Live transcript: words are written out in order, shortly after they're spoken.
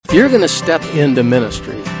If you're going to step into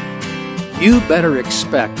ministry, you better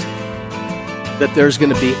expect that there's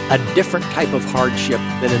going to be a different type of hardship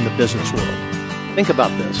than in the business world. Think about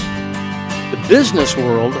this. The business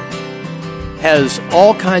world has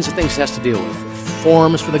all kinds of things it has to deal with.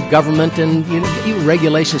 Forms for the government and even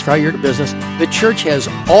regulations for how you're in business. The church has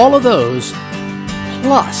all of those,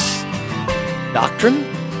 plus doctrine,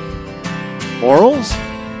 morals,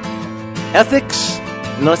 ethics,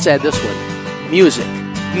 and let's add this one, music.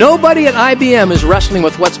 Nobody at IBM is wrestling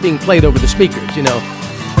with what's being played over the speakers, Today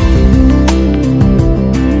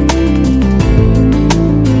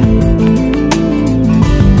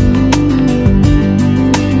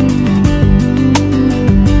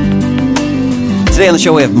on the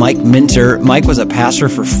show, we have Mike Minter. Mike was a pastor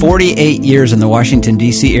for 48 years in the Washington,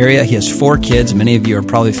 D.C. area. He has 4 kids. Many of you are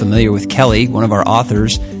probably familiar with Kelly, one of our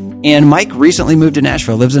authors. And Mike recently moved to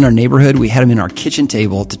Nashville, lives in our neighborhood. We had him in our kitchen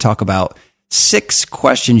table to talk about 6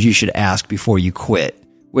 questions you should ask before you quit,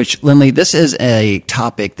 which, Lindley, this is a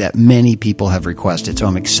topic that many people have requested, so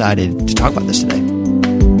I'm excited to talk about this today.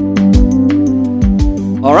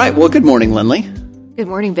 All right. Well, good morning, Lindley. Good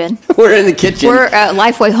morning, Ben. We're in the kitchen. We're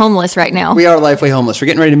Lifeway homeless right now. We are Lifeway homeless. We're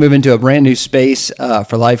getting ready to move into a brand new space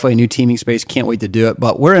for Lifeway, a new teaming space. Can't wait to do it.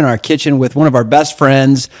 But we're in our kitchen with one of our best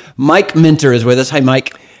friends. Mike Minter is with us. Hi,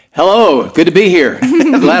 Mike. Hello. Good to be here.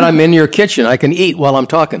 Glad I'm in your kitchen. I can eat while I'm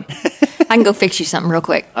talking. I can go fix you something real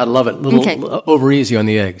quick. I love it. A little over easy on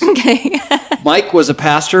the eggs. Okay. Mike was a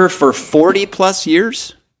pastor for 40 plus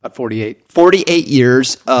years. About 48. 48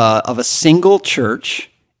 years of a single church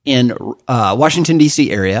in Washington, D.C.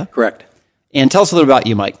 area. Correct. And tell us a little about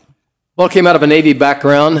you, Mike. Well, I came out of a Navy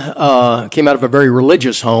background, came out of a very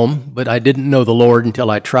religious home, but I didn't know the Lord until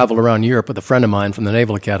I traveled around Europe with a friend of mine from the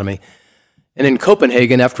Naval Academy. And in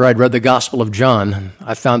Copenhagen, after I'd read the Gospel of John,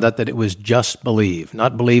 I found out that it was just believe,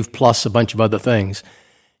 not believe plus a bunch of other things.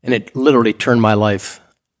 And it literally turned my life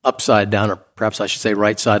upside down, or perhaps I should say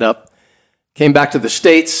right side up. Came back to the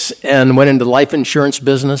States and went into the life insurance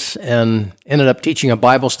business and ended up teaching a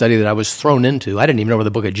Bible study that I was thrown into. I didn't even know where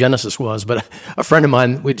the book of Genesis was, but a friend of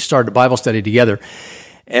mine, we'd started a Bible study together.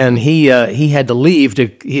 And he had to leave.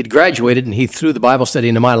 He had graduated, and he threw the Bible study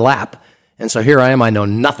into my lap. And so here I am, I know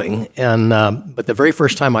nothing. And but the very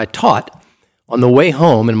first time I taught, on the way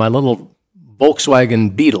home in my little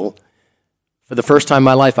Volkswagen Beetle, for the first time in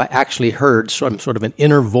my life, I actually heard sort of an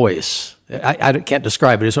inner voice. I can't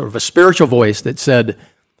describe it. It's sort of a spiritual voice that said,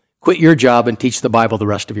 quit your job and teach the Bible the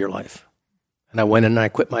rest of your life. And I went in and I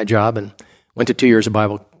quit my job and went to 2 years of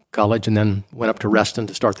Bible college and then went up to Reston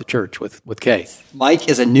to start the church with Kay. Mike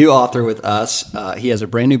is a new author with us. He has a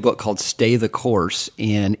brand new book called Stay the Course,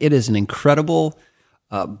 and it is an incredible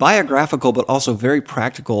biographical but also very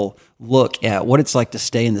practical look at what it's like to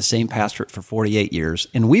stay in the same pastorate for 48 years.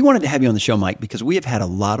 And we wanted to have you on the show, Mike, because we have had a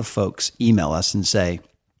lot of folks email us and say,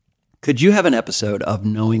 could you have an episode of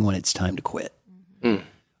knowing when it's time to quit?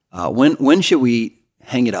 When should we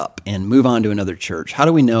hang it up and move on to another church? How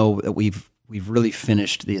do we know that we've really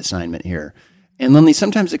finished the assignment here? And Lindley,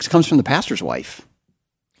 sometimes it comes from the pastor's wife.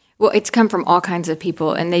 Well, it's come from all kinds of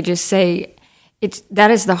people, and they just say that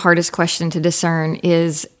is the hardest question to discern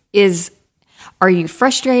is are you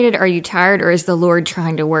frustrated, are you tired, or is the Lord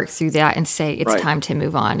trying to work through that and say it's time to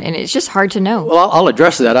move on? And it's just hard to know. Well, I'll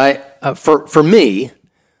address that. For me,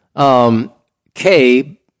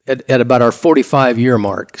 Kay at about our 45-year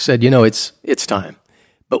mark said, it's time.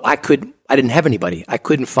 But I didn't have anybody. I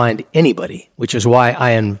couldn't find anybody, which is why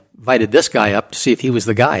I invited this guy up to see if he was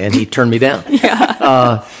the guy, and he turned me down.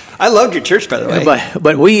 I loved your church, by the way.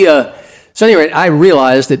 But we, so anyway, I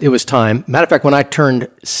realized that it was time. Matter of fact, when I turned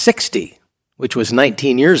 60, which was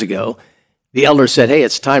 19 years ago, the elders said, hey,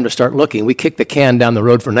 it's time to start looking. We kicked the can down the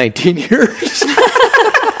road for 19 years.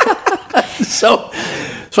 So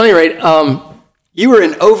at any rate, you were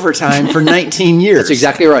in overtime for 19 years. That's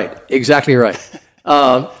exactly right. Exactly right.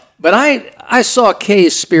 But I saw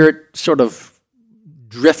Kay's spirit sort of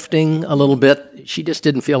drifting a little bit. She just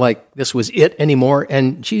didn't feel like this was it anymore.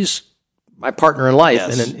 And she's my partner in life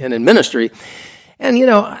and in ministry. And,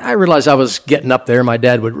 I realized I was getting up there. My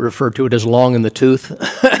dad would refer to it as long in the tooth.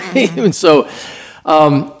 Even so,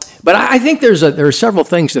 but I think there are several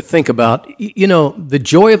things to think about. The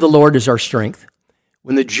joy of the Lord is our strength.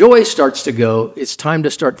 When the joy starts to go, it's time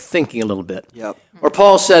to start thinking a little bit. Yep. Or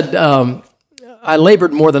Paul said, I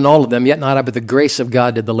labored more than all of them, yet not I, but the grace of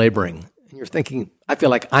God did the laboring. And you're thinking, I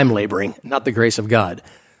feel like I'm laboring, not the grace of God.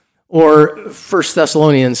 Or 1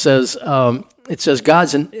 Thessalonians says, it says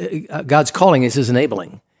God's calling is his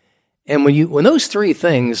enabling. And when those three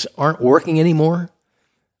things aren't working anymore,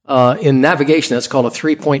 in navigation, that's called a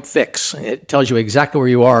 3-point fix. It tells you exactly where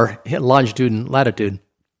you are, longitude and latitude.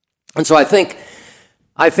 And so I think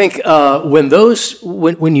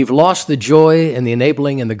when you've lost the joy and the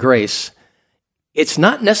enabling and the grace, it's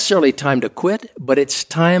not necessarily time to quit, but it's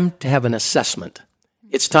time to have an assessment.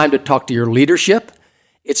 It's time to talk to your leadership.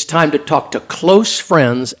 It's time to talk to close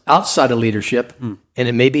friends outside of leadership, and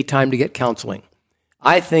it may be time to get counseling.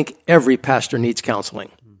 I think every pastor needs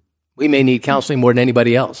counseling. We may need counseling more than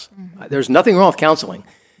anybody else. There's nothing wrong with counseling.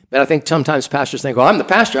 But I think sometimes pastors think, well, I'm the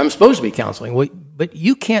pastor, I'm supposed to be counseling. Well, but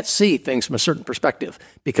you can't see things from a certain perspective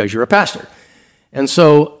because you're a pastor. And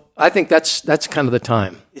so I think that's kind of the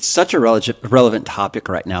time. It's such a relevant topic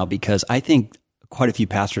right now because I think quite a few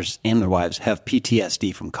pastors and their wives have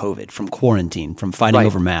PTSD from COVID, from quarantine, from fighting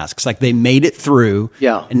over masks. Like they made it through,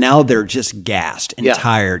 and now they're just gassed and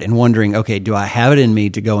tired and wondering, okay, do I have it in me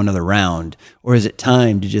to go another round? Or is it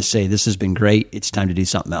time to just say, this has been great, it's time to do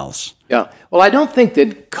something else? Yeah. Well, I don't think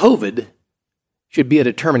that COVID should be a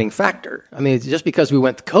determining factor. I mean, just because we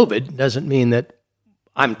went to COVID doesn't mean that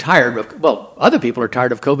I'm tired of, well, other people are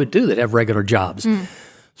tired of COVID too that have regular jobs.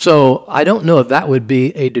 So I don't know if that would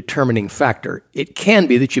be a determining factor. It can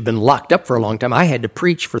be that you've been locked up for a long time. I had to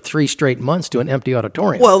preach for 3 straight months to an empty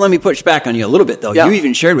auditorium. Well, let me push back on you a little bit, though. Yeah. You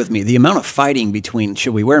even shared with me the amount of fighting between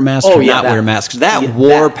should we wear masks or not wear masks. That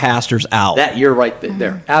wore pastors out. You're right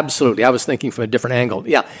there. Absolutely. I was thinking from a different angle.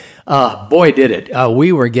 Yeah. Boy, did it.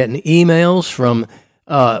 We were getting emails from,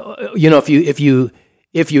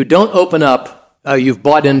 if you don't open up, you've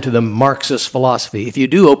bought into the Marxist philosophy. If you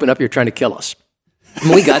do open up, you're trying to kill us. And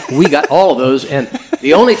we got all of those, and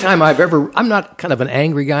the only time I'm not kind of an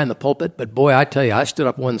angry guy in the pulpit, but boy, I tell you, I stood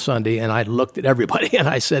up one Sunday and I looked at everybody and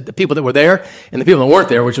I said, the people that were there and the people that weren't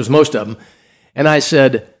there, which was most of them, and I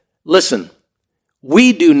said, listen,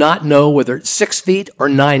 we do not know whether it's 6 feet or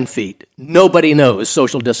 9 feet. Nobody knows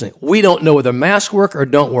social distancing. We don't know whether masks work or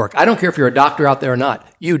don't work. I don't care if you're a doctor out there or not.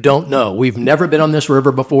 You don't know. We've never been on this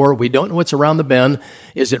river before. We don't know what's around the bend.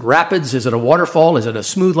 Is it rapids? Is it a waterfall? Is it a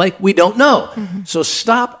smooth lake? We don't know. So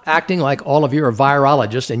stop acting like all of you are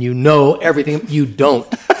virologists and you know everything. You don't.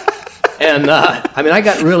 And I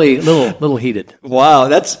got really little heated. Wow,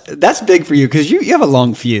 that's big for you because you have a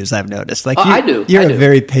long fuse. I've noticed. I do. You're a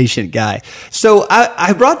very patient guy. So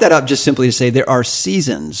I brought that up just simply to say there are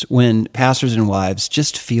seasons when pastors and wives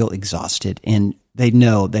just feel exhausted and they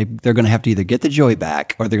know they're going to have to either get the joy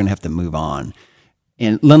back or they're going to have to move on.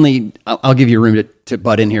 And Lindley, I'll give you room to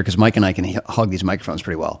butt in here because Mike and I can hug these microphones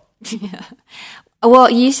pretty well. Yeah.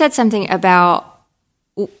 Well, you said something about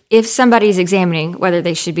if somebody's examining whether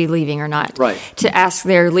they should be leaving or not, to ask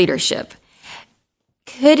their leadership.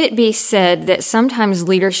 Could it be said that sometimes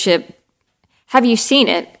leadership, have you seen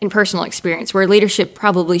it in personal experience, where leadership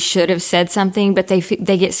probably should have said something, but they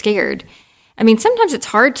get scared? I mean, sometimes it's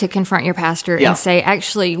hard to confront your pastor and say,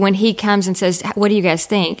 actually, when he comes and says, what do you guys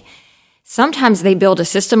think? Sometimes they build a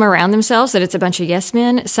system around themselves that it's a bunch of yes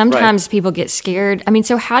men. Sometimes people get scared. I mean,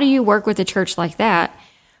 so how do you work with a church like that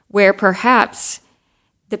where perhaps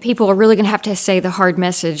the people are really going to have to say the hard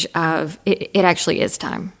message of it actually is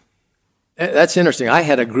time? That's interesting. I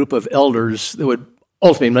had a group of elders that would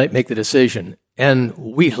ultimately make the decision, and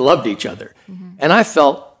we loved each other. And I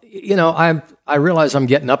felt, I realize I'm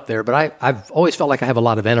getting up there, but I've always felt like I have a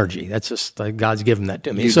lot of energy. That's just God's given that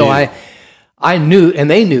to me. I knew, and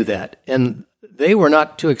they knew that, and they were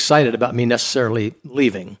not too excited about me necessarily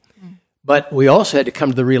leaving. But we also had to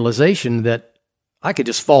come to the realization that I could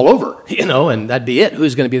just fall over, and that'd be it.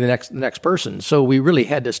 Who's going to be the next person? So we really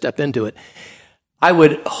had to step into it. I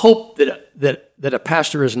would hope that a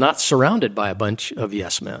pastor is not surrounded by a bunch of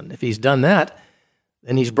yes men. If he's done that,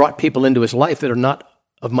 then he's brought people into his life that are not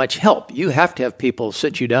of much help. You have to have people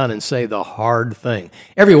sit you down and say the hard thing.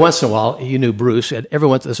 Every once in a while, you knew Bruce,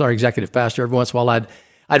 that's our executive pastor, every once in a while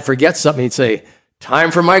I'd forget something, he'd say,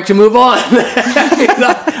 time for Mike to move on.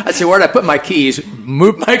 I'd say, where'd I put my keys?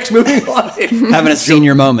 Mike's moving on. Having a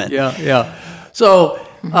senior moment. Yeah. So,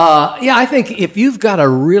 I think if you've got a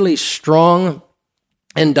really strong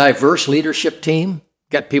and diverse leadership team,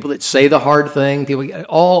 got people that say the hard thing, people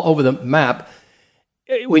all over the map,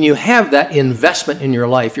 when you have that investment in your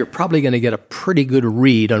life, you're probably going to get a pretty good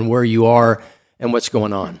read on where you are and what's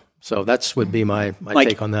going on. So that would be my Mike,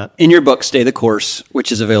 take on that. In your book, Stay the Course,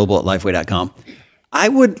 which is available at lifeway.com, I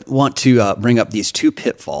would want to bring up these 2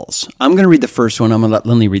 pitfalls. I'm going to read the first one. I'm going to let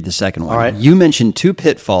Lindley read the second one. All right. You mentioned 2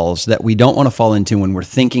 pitfalls that we don't want to fall into when we're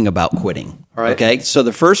thinking about quitting. All right. Okay? So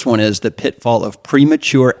the first one is the pitfall of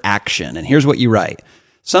premature action. And here's what you write.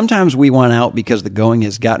 Sometimes we want out because the going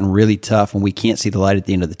has gotten really tough and we can't see the light at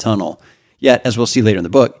the end of the tunnel. Yet, as we'll see later in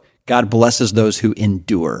the book, God blesses those who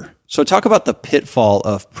endure. So talk about the pitfall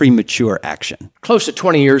of premature action. Close to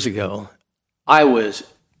 20 years ago, I was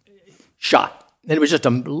shot. And it was just,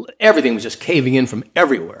 everything was just caving in from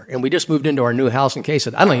everywhere. And we just moved into our new house in case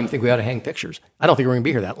I don't even think we ought to hang pictures. I don't think we're going to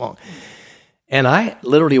be here that long. And I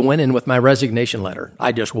literally went in with my resignation letter.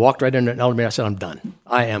 I just walked right into an elder meeting. I said, I'm done.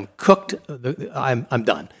 I am cooked. I'm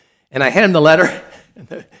done. And I handed him the letter, and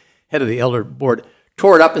the head of the elder board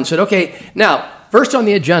tore it up and said, okay, now, first on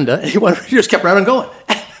the agenda, he just kept right on going.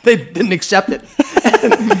 They didn't accept it.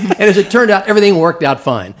 And as it turned out, everything worked out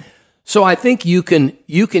fine. So I think you can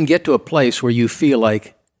get to a place where you feel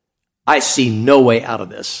like, I see no way out of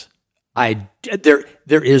this. There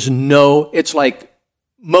is no, it's like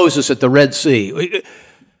Moses at the Red Sea.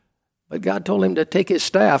 But God told him to take his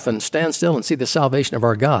staff and stand still and see the salvation of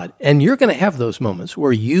our God. And you're going to have those moments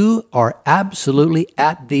where you are absolutely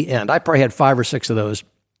at the end. I probably had 5 or 6 of those.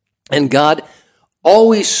 And God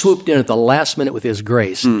always swooped in at the last minute with his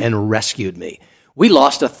grace and rescued me. We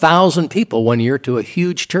lost 1,000 people one year to a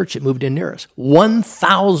huge church that moved in near us.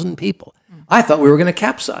 1,000 people. I thought we were going to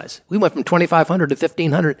capsize. We went from 2,500 to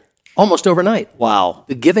 1,500 almost overnight. Wow.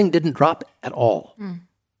 The giving didn't drop at all,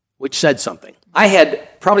 which said something. I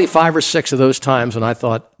had probably 5 or 6 of those times when I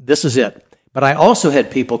thought, this is it. But I also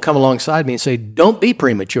had people come alongside me and say, don't be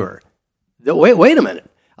premature. Wait a minute.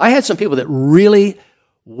 I had some people that really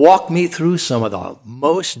walked me through some of the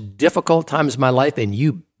most difficult times of my life, and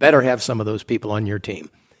you better have some of those people on your team.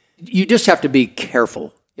 You just have to be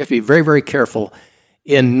careful. You have to be very, very careful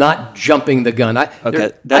in not jumping the gun. I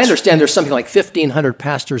understand there's something like 1,500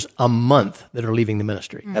 pastors a month that are leaving the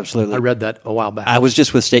ministry. Absolutely. I read that a while back. I was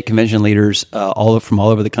just with state convention leaders from all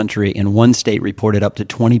over the country, and one state reported up to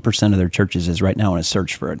 20% of their churches is right now in a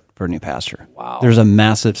search for a new pastor. Wow. There's a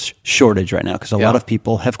massive shortage right now because a lot of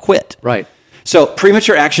people have quit. Right. So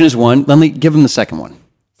premature action is one. Let me give them the second one.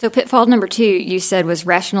 So pitfall number 2, you said, was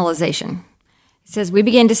rationalization. It says, we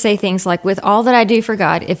begin to say things like, with all that I do for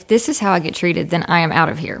God, if this is how I get treated, then I am out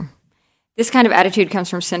of here. This kind of attitude comes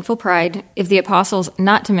from sinful pride. If the apostles,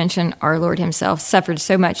 not to mention our Lord himself, suffered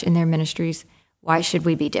so much in their ministries, why should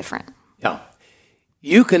we be different? Yeah.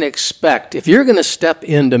 You can expect, if you're going to step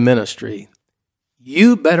into ministry,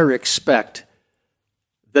 you better expect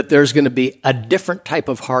that there's going to be a different type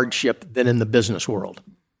of hardship than in the business world.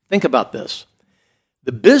 Think about this.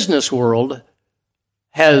 The business world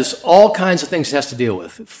has all kinds of things it has to deal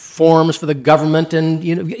with. Forms for the government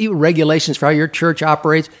and regulations for how your church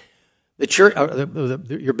operates. The church,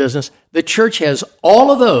 your business. The church has all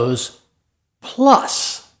of those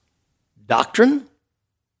plus doctrine,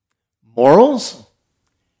 morals,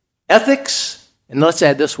 ethics, and let's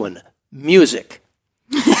add this one, music.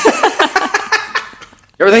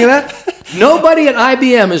 Ever think of that? Nobody at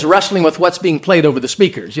IBM is wrestling with what's being played over the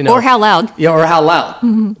speakers, Or how loud. Yeah, or how loud.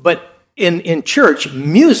 Mm-hmm. But in church,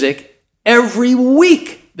 music, every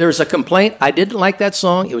week there's a complaint. I didn't like that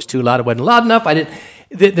song. It was too loud. It wasn't loud enough.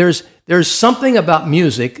 There's something about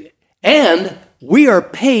music, and we are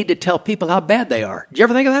paid to tell people how bad they are. Did you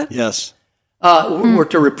ever think of that? Yes. We're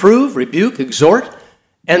to reprove, rebuke, exhort.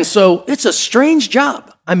 And so it's a strange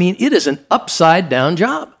job. I mean, it is an upside-down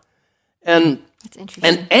job. And That's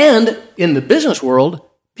interesting. And in the business world,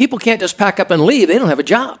 people can't just pack up and leave. They don't have a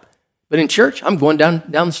job. But in church, I'm going down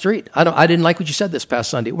the street. I didn't like what you said this past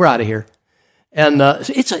Sunday. We're out of here. And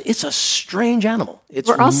it's a strange animal. It's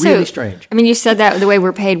really strange. I mean, you said that the way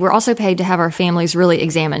we're paid. We're also paid to have our families really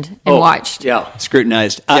examined and watched. Yeah.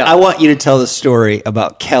 Scrutinized. Yeah. I want you to tell the story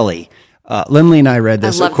about Kelly. Lindley and I read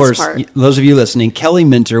this. I love of course, this part. Those of you listening, Kelly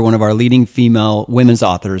Minter, one of our leading female women's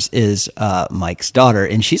authors, is Mike's daughter,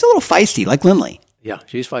 and she's a little feisty, like Lindley. Yeah,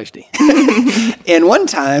 she's feisty. And one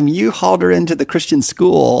time, you hauled her into the Christian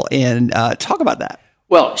school, and talk about that.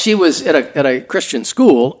 Well, she was at a Christian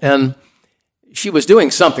school, and she was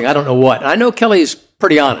doing something. I don't know what. I know Kelly's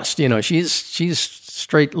pretty honest. She's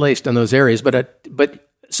straight-laced in those areas, but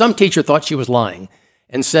some teacher thought she was lying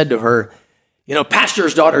and said to her,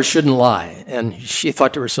 pastor's daughters shouldn't lie. And she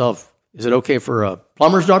thought to herself, is it okay for a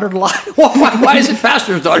plumber's daughter to lie? Why is it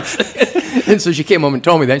pastor's daughter? And so she came home and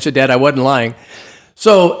told me that. She said, Dad, I wasn't lying.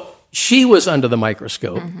 So she was under the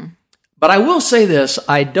microscope. Mm-hmm. But I will say this,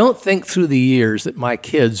 I don't think through the years that my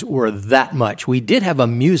kids were that much. We did have a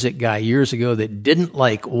music guy years ago that didn't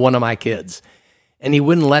like one of my kids, and he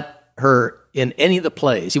wouldn't let her in any of the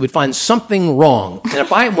plays. He would find something wrong. And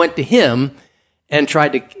if I went to him and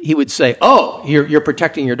he would say, oh, you're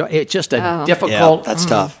protecting your daughter. It's just difficult. Yeah, that's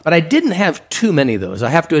tough. But I didn't have too many of those. I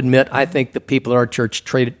have to admit, I think the people at our church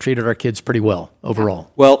treated our kids pretty well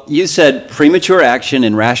overall. Well, you said premature action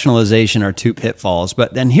and rationalization are 2 pitfalls,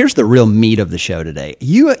 but then here's the real meat of the show today.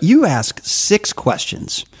 You ask 6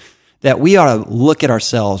 questions that we ought to look at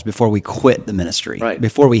ourselves before we quit the ministry. Right.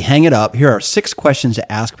 Before we hang it up, here are 6 questions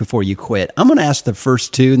to ask before you quit. I'm going to ask the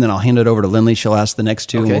first 2, and then I'll hand it over to Lindley. She'll ask the next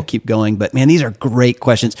 2, and we'll keep going. But man, these are great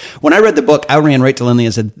questions. When I read the book, I ran right to Lindley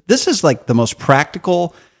and said, this is like the most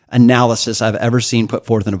practical analysis I've ever seen put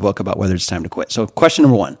forth in a book about whether it's time to quit. So question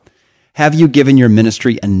number 1, have you given your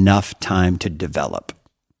ministry enough time to develop?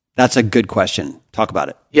 That's a good question. Talk about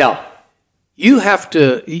it. Yeah. You have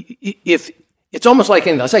to, if it's almost like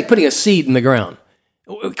anything, it's like putting a seed in the ground.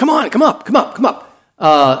 Come on, come up.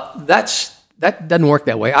 That doesn't work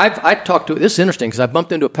that way. I talked to, this is interesting because I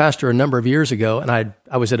bumped into a pastor a number of years ago, and I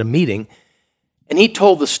was at a meeting, and he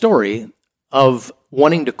told the story of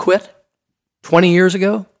wanting to quit 20 years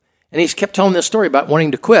ago. And he kept telling this story about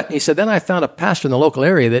wanting to quit. And he said, then I found a pastor in the local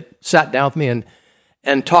area that sat down with me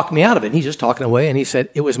and talked me out of it. And he's just talking away, and he said,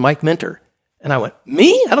 it was Mike Minter. And I went,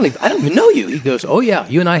 me? I don't even know you. He goes, oh yeah,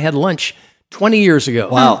 you and I had lunch 20 years ago.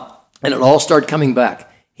 Wow. And it all started coming back.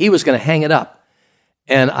 He was going to hang it up.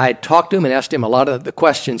 And I talked to him and asked him a lot of the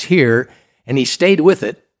questions here, and he stayed with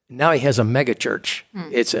it. Now he has a mega church.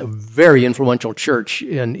 It's a very influential church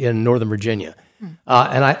in Northern Virginia.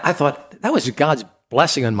 And I thought, that was God's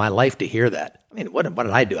blessing on my life to hear that. I mean, what did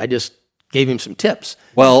I do? I just gave him some tips.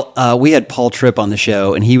 Well, we had Paul Tripp on the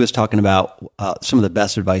show, and he was talking about some of the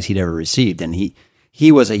best advice he'd ever received. And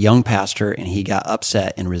he was a young pastor, and he got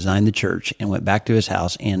upset and resigned the church and went back to his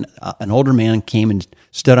house. And an older man came and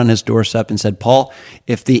stood on his doorstep and said, Paul,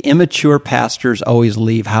 if the immature pastors always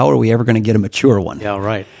leave, how are we ever going to get a mature one? Yeah,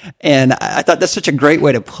 right. And I thought that's such a great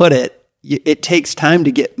way to put it. It takes time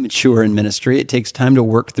to get mature in ministry. It takes time to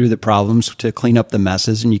work through the problems, to clean up the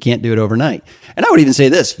messes, and you can't do it overnight. And I would even say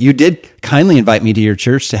this. You did kindly invite me to your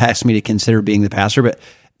church to ask me to consider being the pastor, but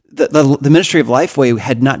the ministry of Lifeway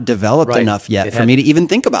had not developed enough yet for me to even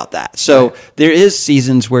think about that. So there is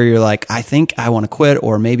seasons where you're like, I think I want to quit,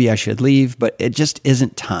 or maybe I should leave, but it just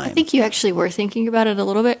isn't time. I think you actually were thinking about it a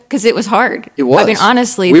little bit because it was hard. It was. I mean,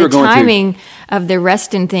 honestly, the timing of the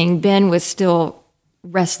resting thing, Ben was still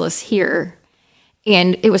restless here,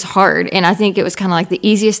 and it was hard. And I think it was kind of like the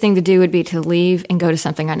easiest thing to do would be to leave and go to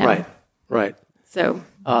something I know. Right. So,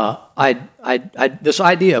 this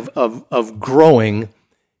idea of growing,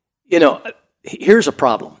 here's a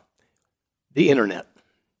problem: the internet.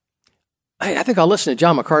 I think I'll listen to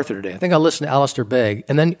John MacArthur today. I think I'll listen to Alistair Begg,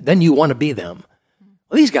 and then you want to be them.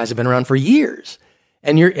 Well, these guys have been around for years,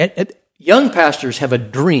 and young pastors have a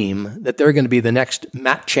dream that they're going to be the next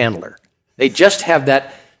Matt Chandler. They just have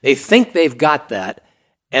that, they think they've got that,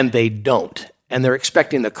 and they don't. And they're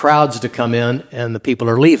expecting the crowds to come in, and the people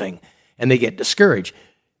are leaving, and they get discouraged.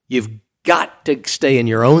 You've got to stay in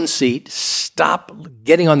your own seat, stop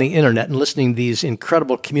getting on the internet and listening to these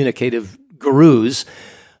incredible communicative gurus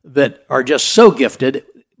that are just so gifted.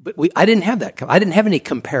 But I didn't have that. I didn't have any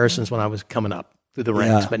comparisons when I was coming up through the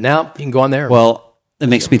ranks. But now you can go on there. Well, it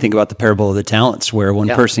makes me think about the parable of the talents, where one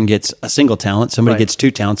person gets a single talent, somebody gets 2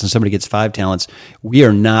 talents, and somebody gets 5 talents. We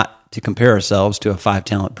are not to compare ourselves to a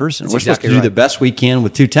 5-talent person. We're supposed to do the best we can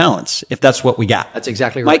with 2 talents, if that's what we got. That's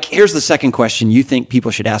exactly right. Mike, here's the second question you think people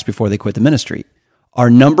should ask before they quit the ministry. Are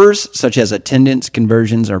numbers such as attendance,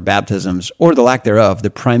 conversions, or baptisms, or the lack thereof, the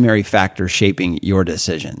primary factor shaping your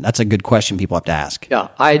decision? That's a good question people have to ask. Yeah,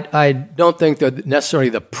 I don't think they're necessarily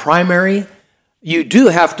the primary. You do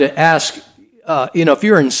have to ask, if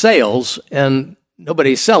you're in sales and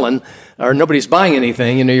nobody's selling or nobody's buying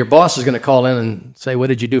anything, your boss is going to call in and say, what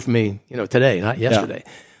did you do for me, today, not yesterday?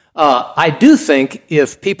 Yeah. I do think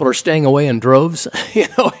if people are staying away in droves,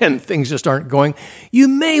 and things just aren't going, you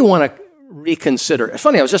may want to reconsider. It's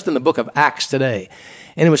funny, I was just in the book of Acts today,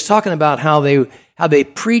 and it was talking about how they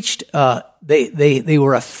preached, they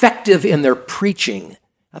were effective in their preaching.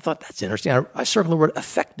 I thought, that's interesting. I circled the word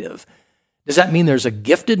effective. Does that mean there's a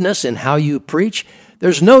giftedness in how you preach?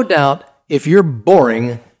 There's no doubt if you're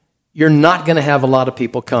boring, you're not going to have a lot of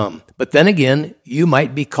people come. But then again, you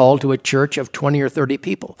might be called to a church of 20 or 30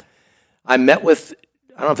 people. I met with,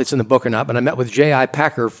 I don't know if it's in the book or not, but I met with J.I.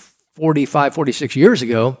 Packer 45, 46 years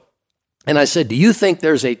ago, and I said, do you think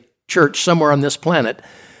there's a church somewhere on this planet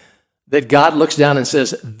that God looks down and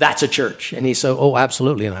says, that's a church? And he said, oh,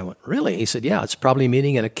 absolutely. And I went, really? He said, yeah, it's probably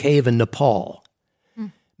meeting in a cave in Nepal.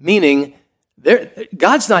 Meaning,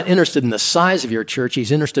 God's not interested in the size of your church.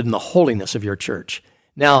 He's interested in the holiness of your church.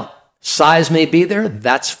 Now, size may be there.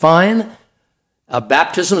 That's fine.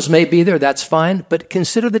 Baptisms may be there. That's fine. But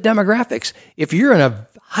consider the demographics. If you're in a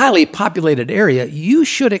highly populated area, you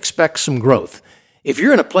should expect some growth. If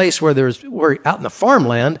you're in a place where we're out in the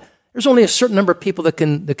farmland, there's only a certain number of people that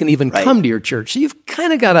can even come to your church. So you've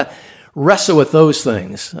kind of got to wrestle with those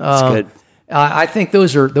things. That's good. I think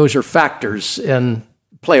those are factors, and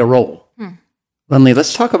play a role. Lindley,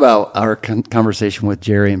 let's talk about our conversation with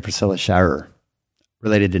Jerry and Priscilla Shirer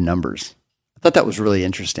related to numbers. I thought that was really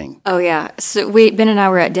interesting. Oh, yeah. So Ben and I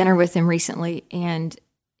were at dinner with them recently, and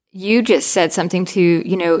you just said something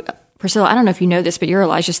to, Priscilla, I don't know if you know this, but your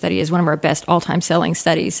Elijah study is one of our best all-time selling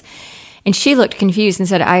studies. And she looked confused and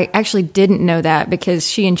said, I actually didn't know that, because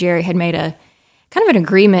she and Jerry had made a kind of an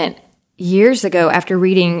agreement years ago after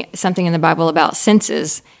reading something in the Bible about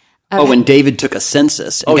census. When David took a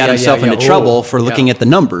census and got himself into trouble for looking at the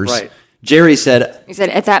numbers, right. Jerry said, he said,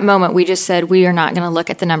 at that moment, we just said, we are not going to look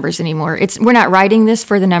at the numbers anymore. We're not writing this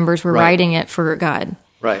for the numbers. We're writing it for God.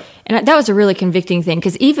 Right. And that was a really convicting thing,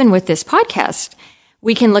 because even with this podcast,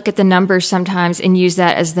 we can look at the numbers sometimes and use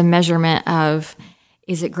that as the measurement of,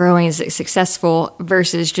 is it growing? Is it successful?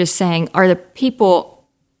 Versus just saying, are the people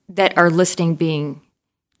that are listening being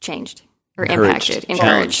changed or impacted,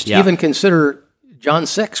 encouraged? Yeah. Even consider John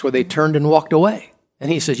 6, where they turned and walked away.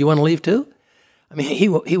 And he says, you want to leave too? I mean, he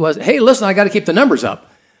was, hey, listen, I got to keep the numbers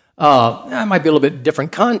up. That might be a little bit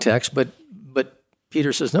different context, but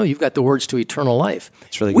Peter says, no, you've got the words to eternal life.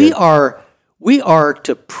 It's really good. We are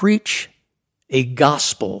to preach a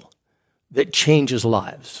gospel that changes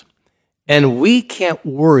lives. And we can't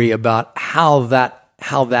worry about how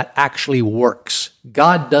that actually works.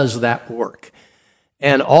 God does that work.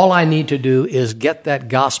 And all I need to do is get that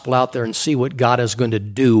gospel out there and see what God is going to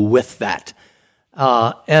do with that.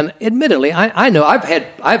 And admittedly, I know I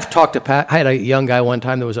had a young guy one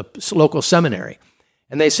time that was a local seminary,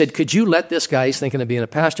 and they said, could you let this guy, he's thinking of being a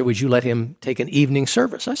pastor, would you let him take an evening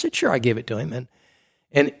service? I said, sure. I gave it to him.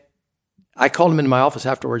 And I called him into my office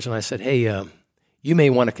afterwards, and I said, hey, you may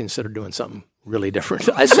want to consider doing something really different.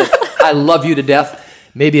 I said, I love you to death.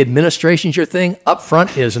 Maybe administration's your thing. Up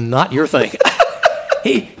front is not your thing.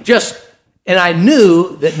 And I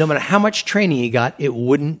knew that no matter how much training he got, it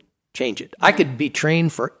wouldn't change it. I could be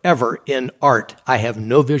trained forever in art. I have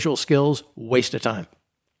no visual skills, waste of time.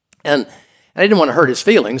 And I didn't want to hurt his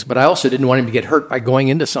feelings, but I also didn't want him to get hurt by going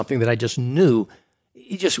into something that I just knew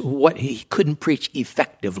he couldn't preach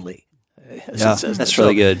effectively. That's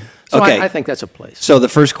really good. So okay. I think that's a place. So the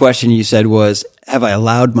first question you said was, have I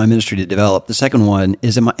allowed my ministry to develop? The second one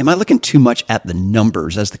is, am I looking too much at the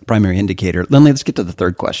numbers as the primary indicator? Lindley, let's get to the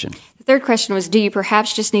third question. The third question was, do you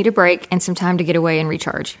perhaps just need a break and some time to get away and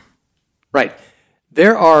recharge? Right.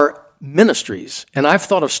 There are ministries, and I've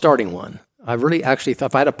thought of starting one. I really actually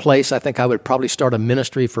thought if I had a place, I think I would probably start a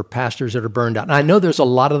ministry for pastors that are burned out. And I know there's a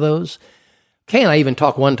lot of those. Kay and I even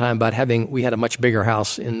talked one time about we had a much bigger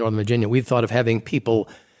house in Northern Virginia. We thought of having people,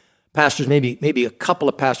 pastors, maybe a couple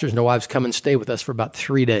of pastors and their wives come and stay with us for about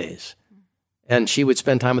 3 days. And she would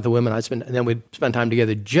spend time with the women, and then we'd spend time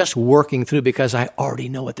together just working through, because I already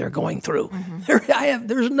know what they're going through. Mm-hmm.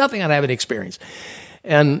 There's nothing I haven't experienced.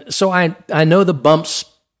 And so I know the bumps,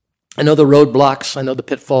 I know the roadblocks, I know the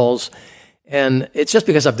pitfalls, and it's just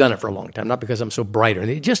because I've done it for a long time, not because I'm so bright or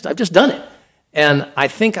anything. I've just done it. And I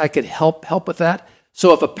think I could help with that.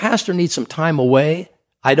 So if a pastor needs some time away,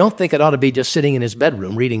 I don't think it ought to be just sitting in his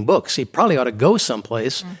bedroom reading books. He probably ought to go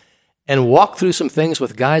someplace and walk through some things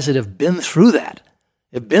with guys that have been through that,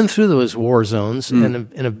 have been through those war zones and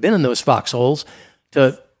have been in those foxholes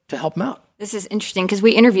to help them out. This is interesting, because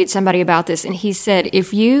we interviewed somebody about this, and he said,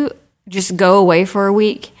 if you just go away for a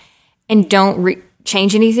week and don't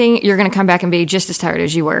change anything, you're going to come back and be just as tired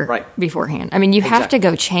as you were beforehand. I mean, you have to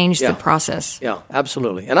go change the process. Yeah,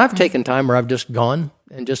 absolutely. And I've taken time where I've just gone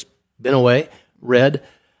and just been away, read,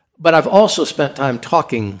 but I've also spent time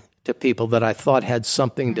talking to people that I thought had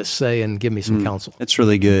something to say and give me some counsel. That's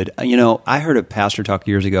really good. I heard a pastor talk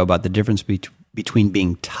years ago about the difference between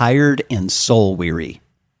being tired and soul weary.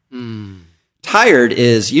 Tired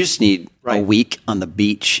is you just need a week on the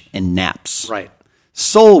beach and naps. Right.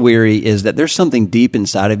 Soul weary is that there's something deep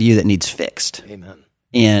inside of you that needs fixed. Amen.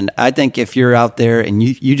 And I think if you're out there and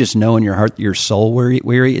you just know in your heart you're soul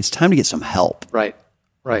weary, it's time to get some help. Right.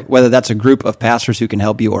 Whether that's a group of pastors who can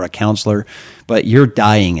help you or a counselor, but you're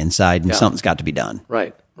dying inside and something's got to be done.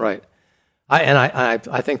 Right. I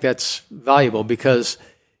think that's valuable, because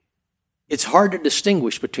it's hard to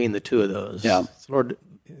distinguish between the two of those. Yeah. Lord,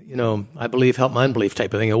 I believe, help my unbelief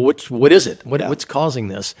type of thing. What is it? What's causing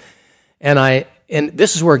this? And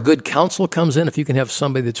this is where good counsel comes in. If you can have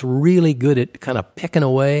somebody that's really good at kind of picking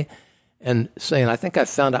away and saying, I think I've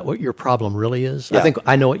found out what your problem really is. Yeah. I think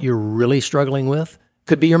I know what you're really struggling with.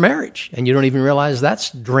 Could be your marriage, and you don't even realize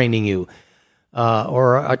that's draining you,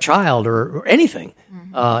 or a child, or anything,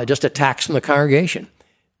 just attacks from the congregation.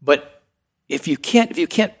 But if you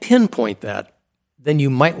can't pinpoint that, then you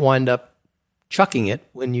might wind up chucking it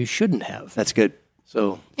when you shouldn't have. That's good.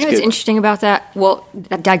 So You know what's interesting about that? Well,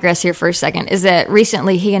 I digress here for a second, is that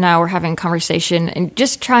recently he and I were having a conversation and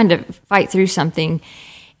just trying to fight through something.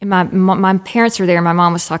 And my parents were there, and my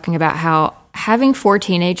mom was talking about how having 4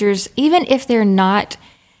 teenagers, even if they're not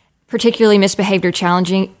particularly misbehaved or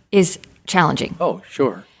challenging, is challenging. Oh,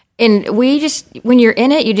 sure. And when you're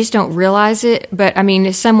in it, you just don't realize it. But I mean,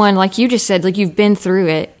 as someone like you just said, like you've been through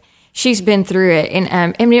it, she's been through it.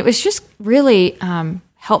 And I mean, it was just really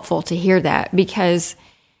helpful to hear that, because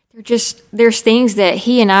there's things that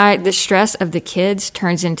the stress of the kids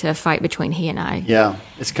turns into a fight between he and I. Yeah.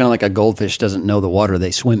 It's kind of like a goldfish doesn't know the water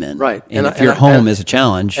they swim in. Right. And if your home is a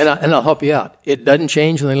challenge. And I'll help you out. It doesn't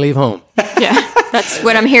change when they leave home. Yeah, that's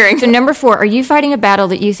what I'm hearing. So number 4, are you fighting a battle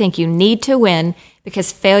that you think you need to win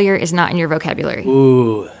because failure is not in your vocabulary?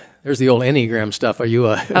 Ooh, there's the old Enneagram stuff. Are you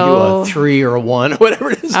a 3 or a 1,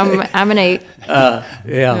 whatever it is? I'm an 8.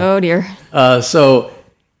 Yeah. Oh, dear. So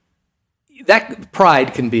that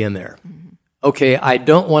pride can be in there. Okay, I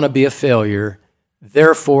don't want to be a failure,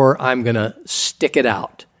 therefore I'm going to stick it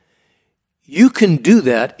out. You can do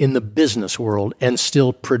that in the business world and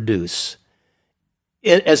still produce.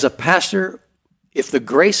 As a pastor, if the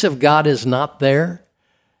grace of God is not there,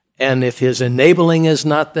 and if his enabling is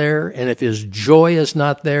not there, and if his joy is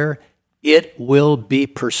not there, it will be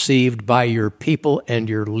perceived by your people and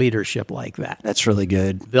your leadership like that. That's really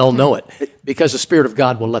good. They'll know it because the Spirit of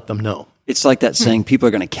God will let them know. It's like that saying, people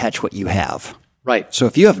are going to catch what you have. Right. So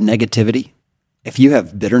if you have negativity, if you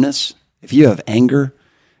have bitterness, if you have anger,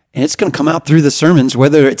 and it's going to come out through the sermons,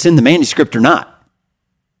 whether it's in the manuscript or not.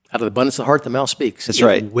 Out of the abundance of the heart, the mouth speaks. That's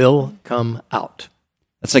right. It will come out.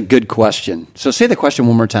 That's a good question. So say the question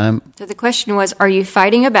one more time. So the question was, are you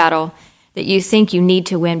fighting a battle that you think you need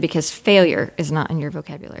to win because failure is not in your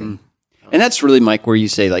vocabulary? And that's really, Mike, where you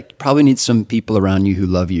say, like, probably need some people around you who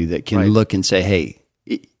love you that can look and say, hey,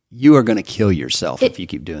 you are going to kill yourself if you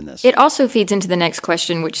keep doing this. It also feeds into the next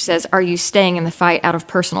question, which says, are you staying in the fight out of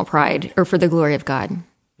personal pride or for the glory of God?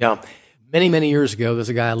 Yeah. Many, many years ago, there's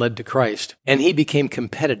a guy I led to Christ, and he became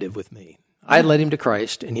competitive with me. I led him to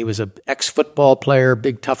Christ, and he was an ex-football player,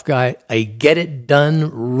 big, tough guy, a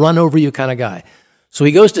get-it-done, run-over-you kind of guy. So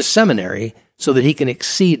he goes to seminary so that he can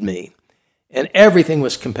exceed me, and everything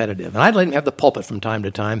was competitive. And I'd let him have the pulpit from time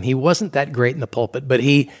to time. He wasn't that great in the pulpit, but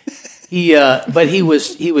he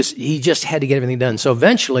just had to get everything done. So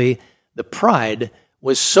eventually, the pride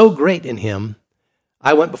was so great in him,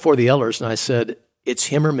 I went before the elders, and I said, it's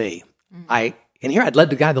him or me. And here I'd led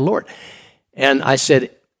the guy to the Lord. And I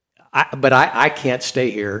said, I can't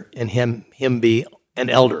stay here and him be an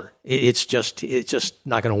elder. It's just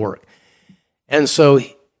not going to work. And so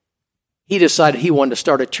he decided he wanted to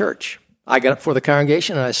start a church. I got up before the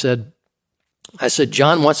congregation and I said,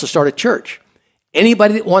 John wants to start a church.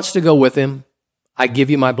 Anybody that wants to go with him, I give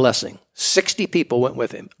you my blessing. 60 people went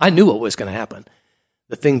with him. I knew what was going to happen.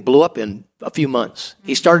 The thing blew up in a few months.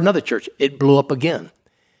 He started another church. It blew up again.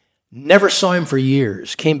 Never saw him for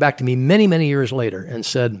years. Came back to me many, many years later and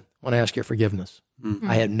said, I want to ask your forgiveness.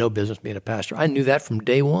 I had no business being a pastor. I knew that from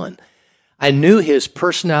day one. I knew his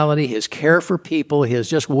personality, his care for people, his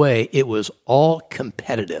just way. It was all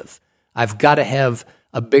competitive. I've got to have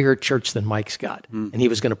a bigger church than Mike's got. And he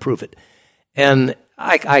was going to prove it. And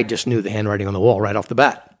I just knew the handwriting on the wall right off the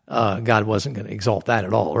bat. God wasn't going to exalt that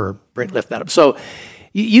at all or lift that up. So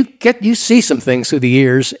you see some things through the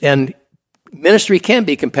years, and ministry can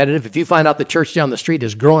be competitive. If you find out the church down the street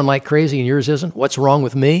is growing like crazy and yours isn't, what's wrong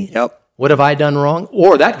with me? Yep. What have I done wrong?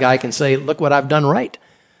 Or that guy can say, look what I've done right.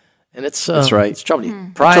 And that's right. It's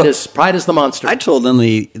trouble. Pride is the monster. I told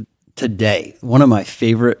Lindley today, one of my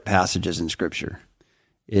favorite passages in Scripture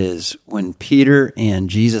is when Peter and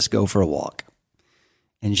Jesus go for a walk.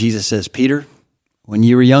 And Jesus says, Peter, when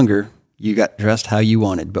you were younger, you got dressed how you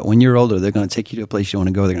wanted. But when you're older, they're going to take you to a place you want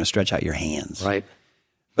to go. They're going to stretch out your hands. Right.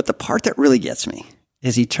 But the part that really gets me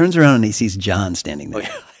is he turns around and he sees John standing there.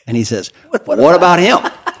 And he says, what about him?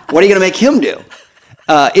 What are you going to make him do?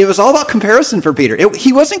 It was all about comparison for Peter.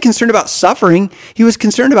 He wasn't concerned about suffering. He was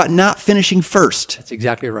concerned about not finishing first. That's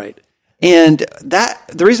exactly right. And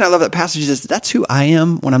the reason I love that passage is that's who I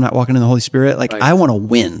am when I'm not walking in the Holy Spirit. Like, I want to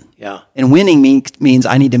win. Yeah. And winning means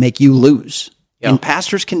I need to make you lose. Yeah. And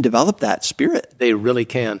pastors can develop that spirit. They really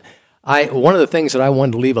can. One of the things that I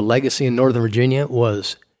wanted to leave a legacy in Northern Virginia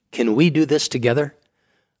was, can we do this together?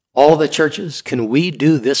 All the churches, can we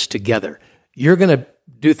do this together? You're going to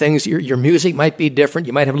do things, your music might be different,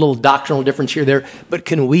 you might have a little doctrinal difference here or there, but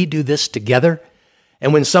can we do this together?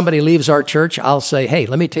 And when somebody leaves our church, I'll say, hey,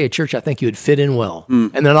 let me tell you a church I think you would fit in well.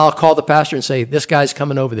 And then I'll call the pastor and say, this guy's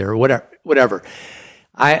coming over there, or whatever.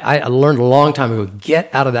 I learned a long time ago,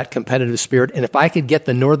 get out of that competitive spirit. And if I could get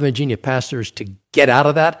the Northern Virginia pastors to get out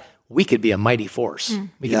of that, we could be a mighty force.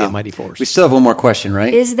 We could be a mighty force. We still have one more question,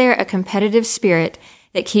 right? Is there a competitive spirit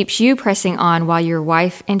that keeps you pressing on while your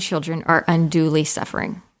wife and children are unduly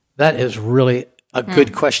suffering? That is really a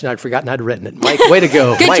good question. I'd forgotten I'd written it. Mike, way to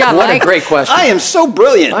go. Good Mike, job, what Mike. a great question. I am so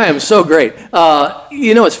brilliant. I am so great.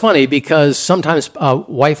 It's funny because sometimes a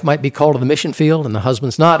wife might be called to the mission field and the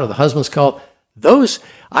husband's not, or the husband's called.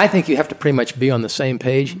 I think you have to pretty much be on the same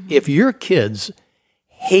page. If your kids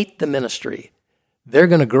hate the ministry, they're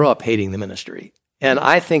going to grow up hating the ministry. And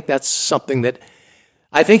I think that's something that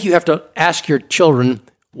I think you have to ask your children,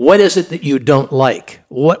 what is it that you don't like?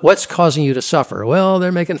 What's causing you to suffer? Well,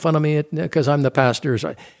 they're making fun of me because I'm the pastor.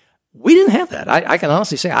 We didn't have that. I can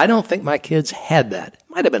honestly say I don't think my kids had that.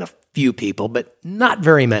 Might have been a few people, but not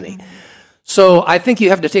very many. So I think you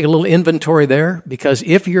have to take a little inventory there, because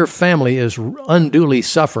if your family is unduly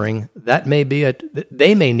suffering, that may be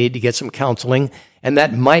they may need to get some counseling, and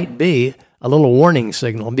that might be a little warning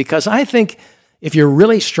signal. Because I think if you're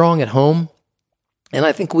really strong at home, and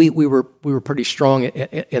I think we were pretty strong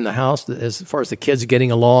in the house as far as the kids getting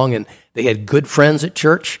along, and they had good friends at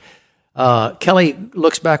church. Kelly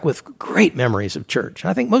looks back with great memories of church.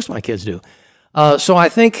 I think most of my kids do. So I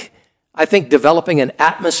think developing an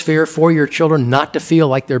atmosphere for your children not to feel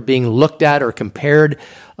like they're being looked at or compared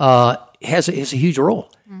has a huge role.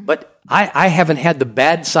 But I haven't had the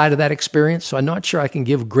bad side of that experience, so I'm not sure I can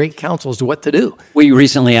give great counsel as to what to do. We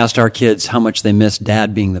recently asked our kids how much they missed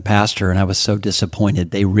Dad being the pastor, and I was so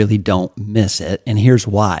disappointed. They really don't miss it, and here's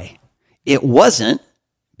why. It wasn't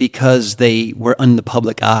because they were in the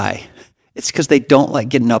public eye. It's because they don't like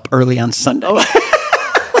getting up early on Sunday.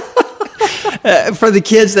 For the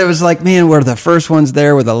kids, that was like, man, we're the first ones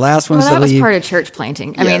there, we're the last ones to leave. Well, that was part of church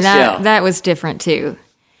planting. I mean, that was different too.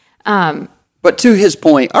 But to his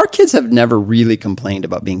point, our kids have never really complained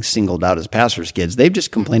about being singled out as pastors' kids. They've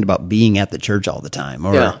just complained about being at the church all the time,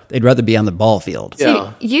 or they'd rather be on the ball field.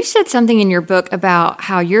 So you said something in your book about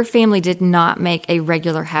how your family did not make a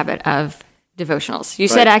regular habit of devotionals. You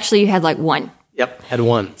said actually you had like one. Yep, had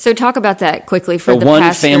one. So talk about that quickly for the one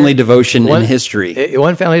pastor. family devotion in history.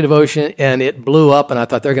 One family devotion, and it blew up, and I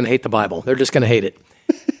thought they're going to hate the Bible. They're just going to hate it.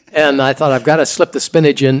 And I thought I've got to slip the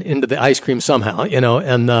spinach into the ice cream somehow,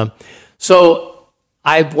 and so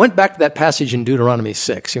I went back to that passage in Deuteronomy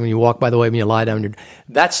 6. And when you walk by the way, when you lie down,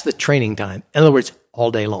 that's the training time. In other words,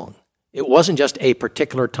 all day long. It wasn't just a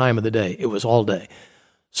particular time of the day. It was all day.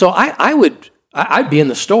 So I'd be in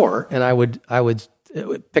the store, and I would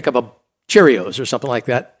pick up a Cheerios or something like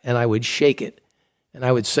that, and I would shake it. And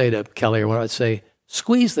I would say to Kelly, or I would say,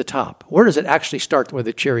 squeeze the top. Where does it actually start with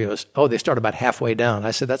the Cheerios? Oh, they start about halfway down.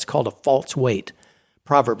 I said, that's called a false weight.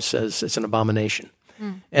 Proverbs says it's an abomination.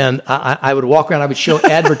 And I would walk around, I would show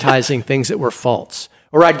advertising things that were false.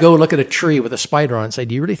 Or I'd go look at a tree with a spider on it and say,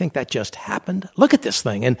 do you really think that just happened? Look at this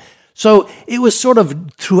thing. And so it was sort of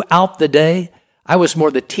throughout the day. I was more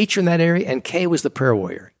the teacher in that area, and Kay was the prayer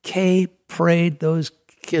warrior. Kay prayed those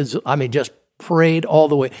kids, just prayed all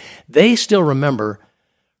the way. They still remember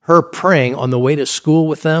her praying on the way to school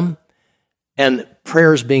with them and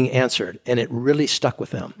prayers being answered, and it really stuck with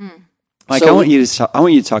them. Mike, I want you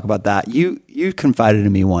to talk about that. You confided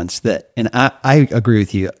in me once that, and I agree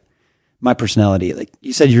with you. My personality, like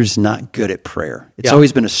you said, you're just not good at prayer. It's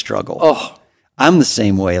always been a struggle. Oh, I'm the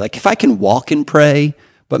same way. Like if I can walk and pray,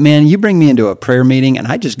 but man, you bring me into a prayer meeting and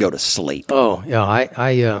I just go to sleep. Oh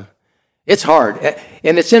yeah, it's hard,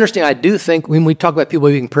 and it's interesting. I do think when we talk about people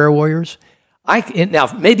being prayer warriors,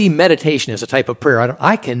 now maybe meditation is a type of prayer.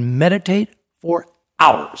 I can meditate for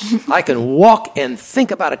hours. I can walk and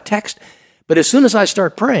think about a text, but as soon as I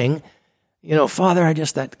start praying, Father,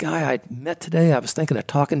 that guy I met today, I was thinking of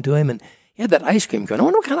talking to him, and he had that ice cream cone. I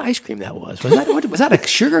wonder what kind of ice cream that was. Was that a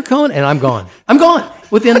sugar cone? And I'm gone.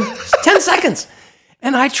 Within 10 seconds.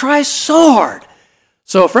 And I try so hard.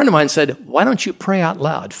 So a friend of mine said, why don't you pray out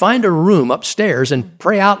loud? Find a room upstairs and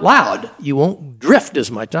pray out loud. You won't drift as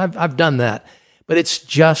much. I've done that. But it's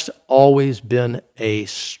just always been a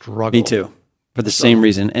struggle. Me too. For the same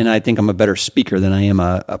reason, and I think I'm a better speaker than I am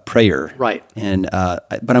a prayer. Right. And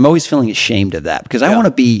but I'm always feeling ashamed of that because I want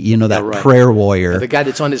to be, that prayer warrior, the guy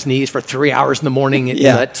that's on his knees for 3 hours in the morning,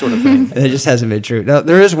 that sort of thing. That just hasn't been true. Now,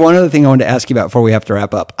 there is one other thing I wanted to ask you about before we have to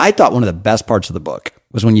wrap up. I thought one of the best parts of the book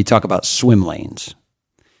was when you talk about swim lanes.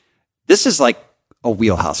 This is like a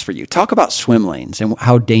wheelhouse for you. Talk about swim lanes and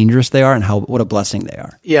how dangerous they are and what a blessing they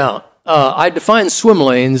are. Yeah. I define swim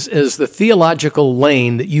lanes as the theological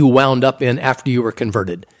lane that you wound up in after you were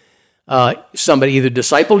converted. Somebody either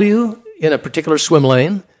discipled you in a particular swim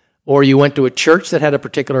lane, or you went to a church that had a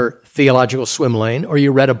particular theological swim lane, or you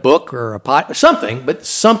read a book or something, but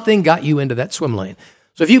something got you into that swim lane.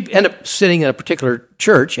 So if you end up sitting in a particular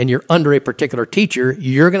church and you're under a particular teacher,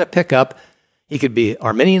 you're going to pick up, he could be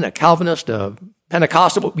Arminian, a Calvinist, a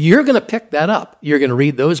Pentecostal, you're going to pick that up. You're going to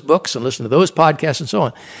read those books and listen to those podcasts and so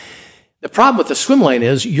on. The problem with the swim lane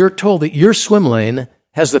is you're told that your swim lane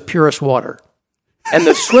has the purest water. And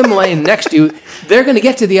the swim lane next to you, they're going to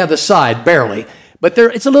get to the other side, barely, but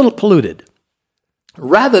it's a little polluted.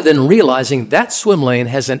 Rather than realizing that swim lane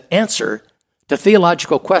has an answer to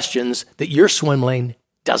theological questions that your swim lane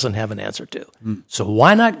doesn't have an answer to. So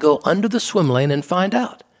why not go under the swim lane and find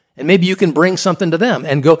out? And maybe you can bring something to them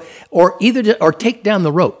and go, or take down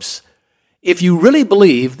the ropes. If you really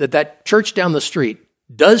believe that church down the street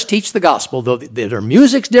does teach the gospel, though their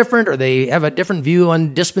music's different or they have a different view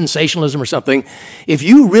on dispensationalism or something, if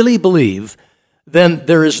you really believe, then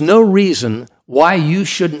there is no reason why you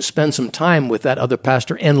shouldn't spend some time with that other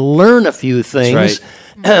pastor and learn a few things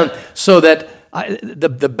so that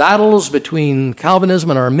the battles between Calvinism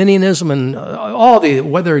and Arminianism and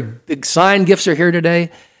whether the sign gifts are here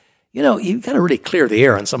today, you've got to really clear the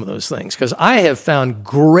air on some of those things, because I have found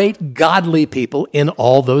great godly people in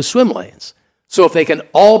all those swim lanes. So if they can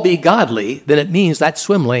all be godly, then it means that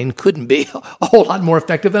swim lane couldn't be a whole lot more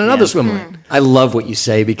effective than another swim lane. I love what you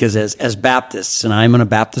say, because as Baptists, and I'm in a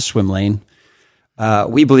Baptist swim lane,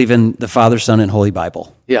 we believe in the Father, Son, and Holy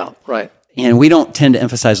Bible. Yeah, right. And we don't tend to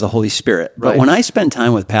emphasize the Holy Spirit. But Right. when I spend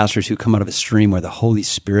time with pastors who come out of a stream where the Holy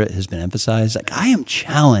Spirit has been emphasized, I am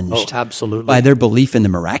challenged Absolutely. by their belief in the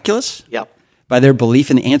miraculous, Yep. by their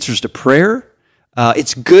belief in the answers to prayer.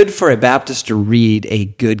 It's good for a Baptist to read a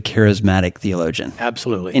good charismatic theologian.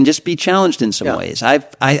 Absolutely. And just be challenged in some ways.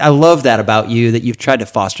 I love that about you, that you've tried to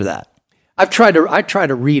foster that. I try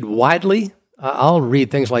to read widely. I'll read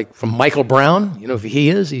things like from Michael Brown.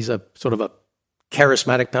 He's a sort of a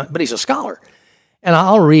charismatic, but he's a scholar. And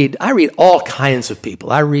I read all kinds of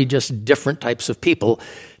people. I read just different types of people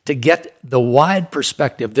to get the wide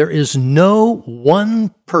perspective. There is no one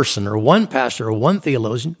person or one pastor or one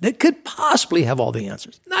theologian that could possibly have all the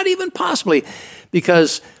answers. Not even possibly,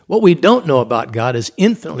 because what we don't know about God is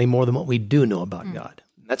infinitely more than what we do know about God.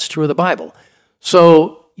 That's true of the Bible.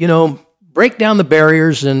 So, break down the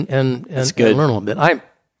barriers and learn a little bit.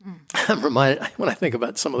 I'm reminded, when I think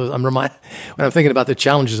about some of those, when I'm thinking about the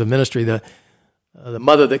challenges of ministry, the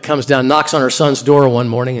mother that comes down, knocks on her son's door one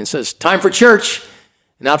morning and says, "Time for church."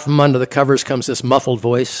 And out from under the covers comes this muffled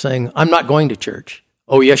voice saying, "I'm not going to church."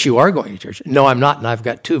 "Oh, yes, you are going to church." "No, I'm not, and I've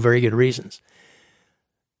got two very good reasons."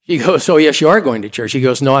 She goes, "Oh, yes, you are going to church." He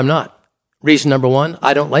goes, "No, I'm not. Reason number one,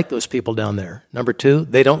 I don't like those people down there. Number two,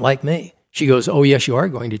 they don't like me." She goes, "Oh, yes, you are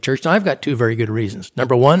going to church. And I've got two very good reasons.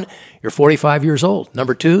 Number one, you're 45 years old.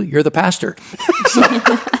 Number two, you're the pastor."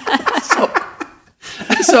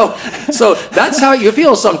 So that's how you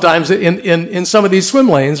feel sometimes in some of these swim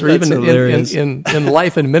lanes, or That's even in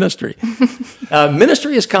life and ministry.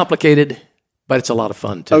 Ministry is complicated, but it's a lot of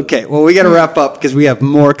fun too. Okay, well, we got to wrap up because we have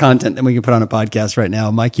more content than we can put on a podcast right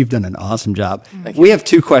now. Mike, you've done an awesome job. We have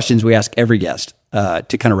two questions we ask every guest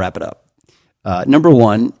to kind of wrap it up. Number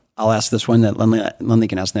one, I'll ask this one, that Lindley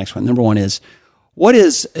can ask the next one. Number one is, what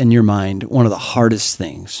is, in your mind, one of the hardest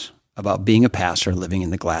things about being a pastor living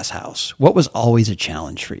in the glass house? What was always a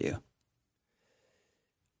challenge for you?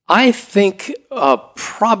 I think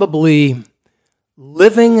probably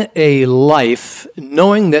living a life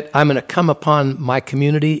knowing that I'm going to come upon my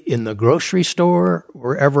community in the grocery store,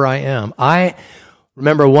 wherever I am. I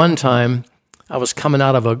remember one time I was coming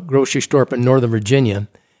out of a grocery store up in Northern Virginia,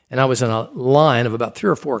 and I was in a line of about 3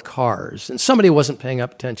 or 4 cars, and somebody wasn't paying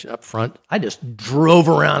up attention up front. I just drove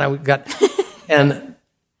around. And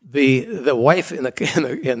the wife in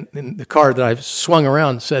the car that I swung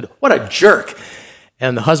around said, "What a jerk."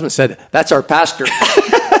 And the husband said, "That's our pastor."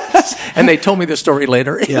 And they told me the story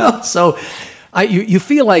later. So you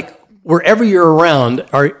feel like wherever you're around,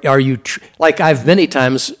 are you like I've many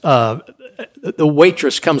times, the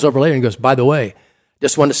waitress comes over later and goes, "By the way,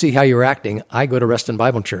 just wanted to see how you were acting. I go to Reston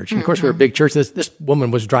Bible Church." And of course, we're a big church. This woman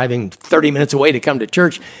was driving 30 minutes away to come to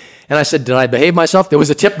church. And I said, "Did I behave myself? There was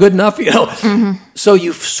a tip good enough?" So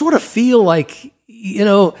you sort of feel like,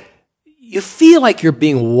 you feel like you're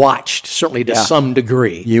being watched, certainly to some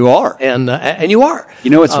degree. You are. And you are. You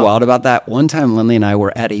know what's wild about that? One time, Lindley and I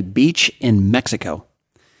were at a beach in Mexico,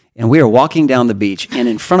 and we are walking down the beach, and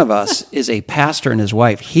in front of us is a pastor and his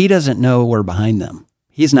wife. He doesn't know we're behind them.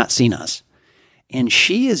 He's not seen us. And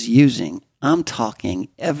she is using, I'm talking,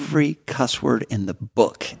 every cuss word in the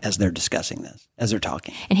book as they're discussing this, as they're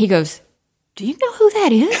talking. And he goes, "Do you know who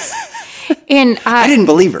that is?" And I didn't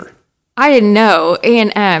believe her. I didn't know.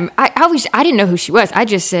 And I didn't know who she was. I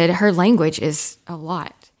just said her language is a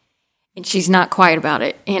lot. And she's not quiet about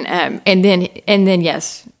it. And then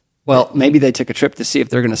yes. Well, maybe they took a trip to see if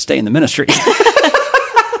they're going to stay in the ministry.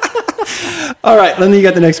 All right, then you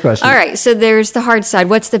got the next question. All right, so there's the hard side.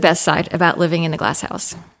 What's the best side about living in the glass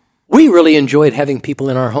house? We really enjoyed having people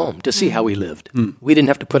in our home to see how we lived. We didn't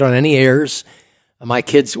have to put on any airs. My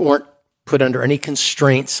kids weren't put under any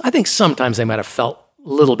constraints. I think sometimes they might have felt a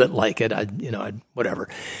little bit like it, whatever.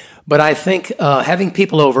 But I think having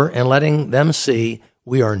people over and letting them see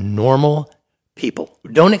we are normal people.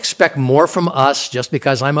 Don't expect more from us just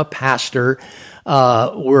because I'm a pastor.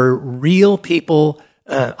 We're real people.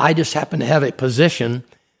 I just happen to have a position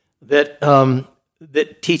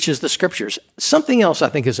that teaches the scriptures. Something else I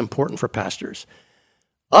think is important for pastors.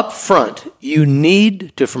 Up front, you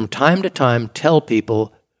need to, from time to time, tell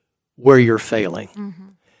people where you're failing. Mm-hmm.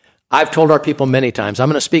 I've told our people many times, I'm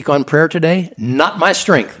going to speak on prayer today, not my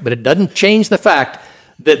strength, but it doesn't change the fact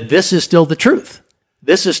that this is still the truth.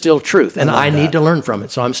 This is still truth, and I need to learn from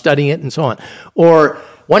it, so I'm studying it and so on. Or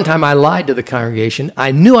one time I lied to the congregation.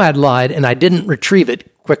 I knew I had lied, and I didn't retrieve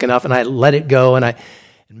it quick enough, and I let it go, and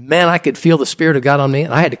I could feel the Spirit of God on me,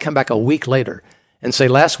 and I had to come back a week later and say,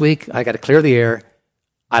 last week, I got to clear the air.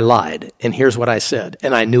 I lied, and here's what I said.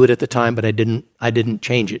 And I knew it at the time, but I didn't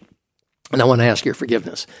change it. And I want to ask your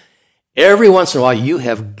forgiveness. Every once in a while, you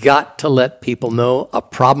have got to let people know a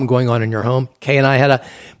problem going on in your home. Kay and I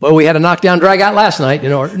we had a knockdown drag out last night,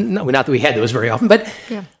 or not that we had those very often, but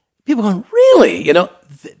people going, really?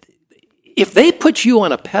 If they put you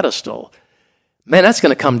on a pedestal, man, that's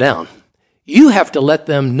going to come down. You have to let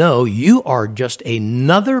them know you are just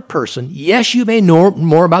another person. Yes, you may know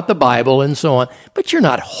more about the Bible and so on, but you're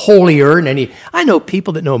not holier than any. I know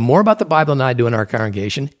people that know more about the Bible than I do in our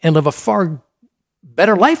congregation and live a far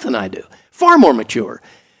better life than I do, far more mature.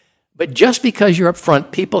 But just because you're up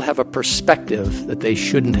front, people have a perspective that they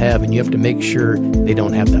shouldn't have, and you have to make sure they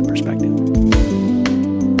don't have that perspective.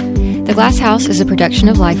 The Glass House is a production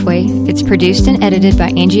of Lifeway. It's produced and edited by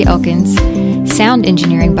Angie Elkins. Sound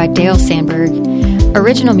engineering by Dale Sandberg.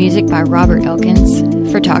 Original music by Robert Elkins.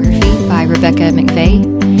 Photography by Rebecca McVeigh.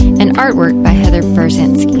 And artwork by Heather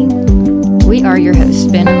Berzensky. We are your hosts,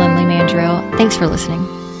 Ben and Lindley Mandrell. Thanks for listening.